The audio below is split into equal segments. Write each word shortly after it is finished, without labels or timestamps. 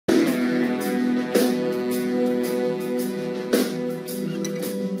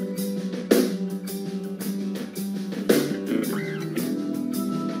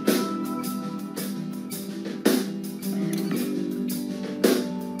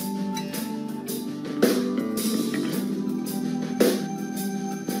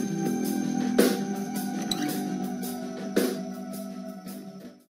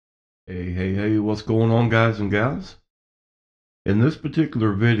what's going on, guys and gals? In this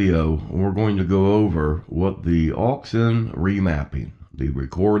particular video, we're going to go over what the aux-in remapping, the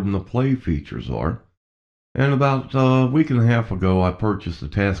record and the play features are. And about a week and a half ago, I purchased the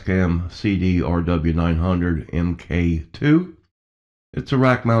Tascam CD RW900 MK2. It's a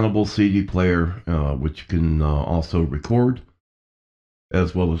rack-mountable CD player, which can also record,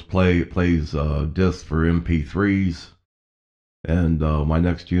 as well as plays discs for MP3s. And my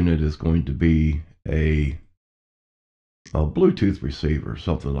next unit is going to be a Bluetooth receiver,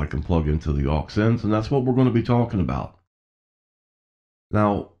 something I can plug into the aux-ins, and that's what we're going to be talking about.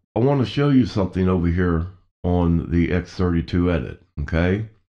 Now, I want to show you something over here on the X32 Edit, okay?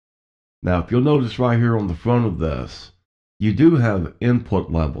 Now, if you'll notice right here on the front of this, you do have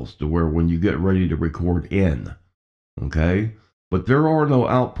input levels to where when you get ready to record in, okay? But there are no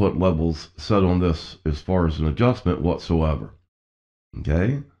output levels set on this as far as an adjustment whatsoever.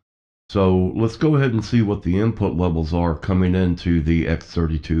 Okay, so let's go ahead and see what the input levels are coming into the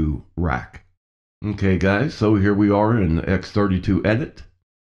X32 rack. Okay guys, so here we are in X32 Edit.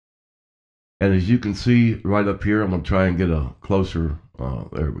 And as you can see right up here, I'm going to try and get a closer,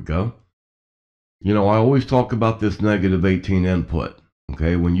 there we go. You know, I always talk about this -18 input.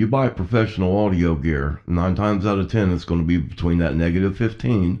 Okay, when you buy professional audio gear, 9 times out of 10 it's going to be between that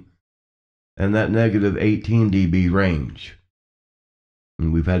 -15 and that -18 dB range.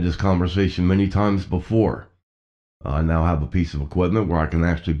 And we've had this conversation many times before. I now have a piece of equipment where I can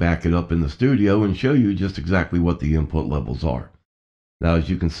actually back it up in the studio and show you just exactly what the input levels are. Now, as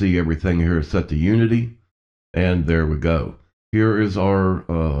you can see, everything here is set to unity, and there we go. Here is our,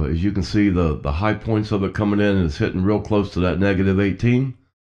 as you can see, the high points of it coming in is hitting real close to that -18.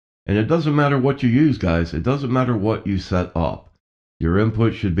 And it doesn't matter what you use, guys. It doesn't matter what you set up. Your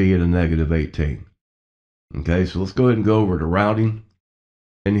input should be at a -18. Okay, so let's go ahead and go over to routing.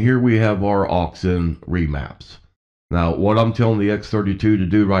 And here we have our aux-in remaps. Now, what I'm telling the X32 to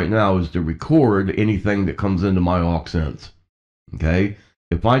do right now is to record anything that comes into my aux-ins. Okay?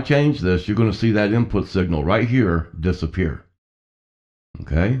 If I change this, you're going to see that input signal right here disappear.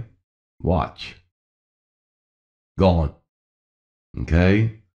 Okay? Watch. Gone.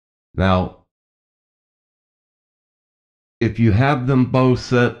 Okay? Now, if you have them both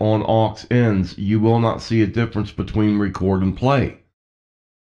set on aux-ins, you will not see a difference between record and play.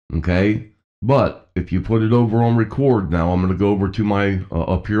 Okay, but if you put it over on record, now I'm going to go over to my,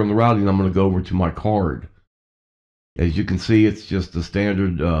 up here on the routing, I'm going to go over to my card. As you can see, it's just the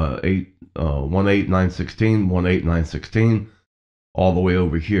standard 18916, 18916, all the way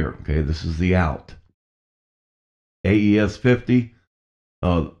over here. Okay, this is the out. AES 50,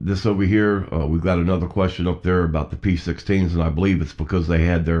 this over here, we've got another question up there about the P16s, and I believe it's because they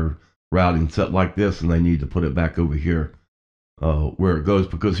had their routing set like this, and they need to put it back over here. Where it goes,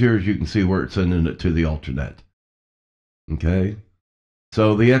 because here, as you can see, where it's sending it to the alternate. Okay,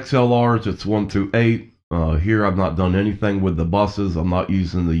 so the XLRs, it's 1 through 8. Here I've not done anything with the buses. I'm not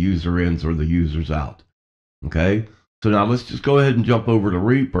using the user ins or the users out. Okay, so now let's just go ahead and jump over to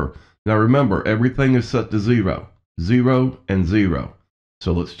Reaper. Now remember, everything is set to 0, 0, and 0.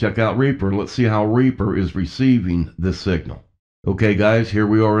 So let's check out Reaper and let's see how Reaper is receiving this signal. Okay guys, here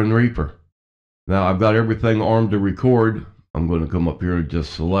we are in Reaper. Now I've got everything armed to record. I'm going to come up here and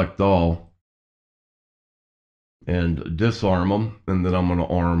just select all and disarm them, and then I'm going to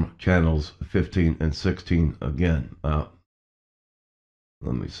arm channels 15 and 16 again. Let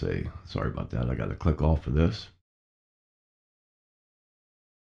me see. Sorry about that. I got to click off of this.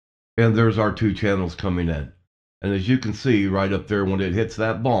 And there's our 2 channels coming in. And as you can see right up there, when it hits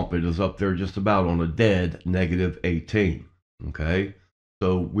that bump, it is up there just about on a dead -18. Okay?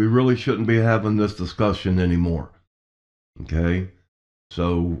 So we really shouldn't be having this discussion anymore. Okay,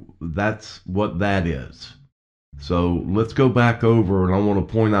 so that's what that is. So let's go back over, and I want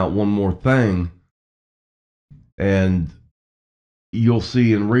to point out one more thing, and you'll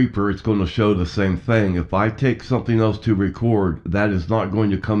see in Reaper it's going to show the same thing. If I take something else to record, that is not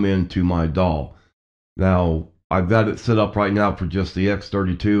going to come into my DAW. Now I've got it set up right now for just the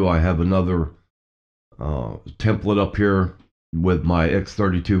X32. I have another template up here with my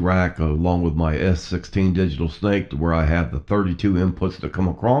X32 rack, along with my S16 digital snake, where I have the 32 inputs that come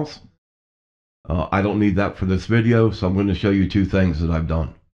across. I don't need that for this video, so I'm going to show you 2 things that I've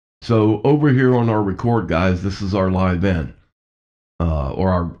done. So over here on our record, guys, this is our live in,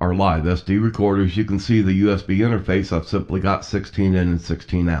 or our live SD recorders. You can see the USB interface. I've simply got 16 in and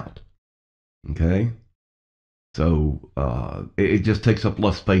 16 out. Okay, so it just takes up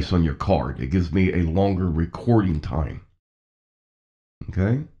less space on your card. It gives me a longer recording time.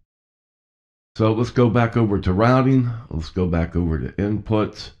 Okay, so let's go back over to routing. Let's go back over to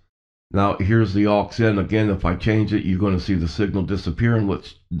inputs. Now here's the aux in. Again, if I change it, you're going to see the signal disappear. And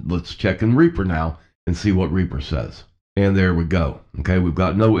let's check in Reaper now and see what Reaper says. And there we go. Okay, we've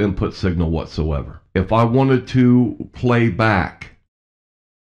got no input signal whatsoever. If I wanted to play back,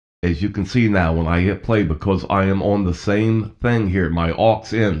 as you can see now when I hit play, because I am on the same thing here, my aux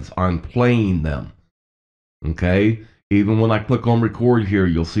ends, I'm playing them. Okay, even when I click on record here,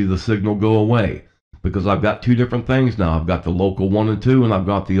 you'll see the signal go away, because I've got two different things now. I've got the local 1 and 2, and I've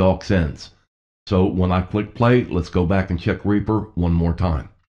got the aux ends. So when I click play, let's go back and check Reaper one more time.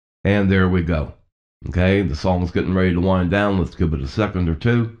 And there we go. Okay, the song's getting ready to wind down. Let's give it a second or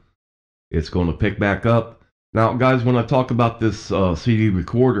two. It's going to pick back up. Now, guys, when I talk about this CD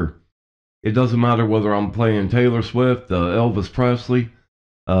recorder, it doesn't matter whether I'm playing Taylor Swift, Elvis Presley,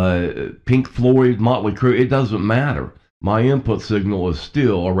 Pink Floyd, Motley Crue. It doesn't matter. My input signal is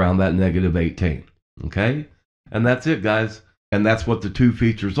still around that -18. Okay? And that's it, guys. And that's what the two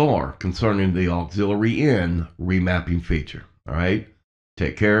features are concerning the auxiliary in remapping feature. All right?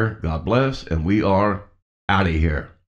 Take care, God bless, and we are out of here.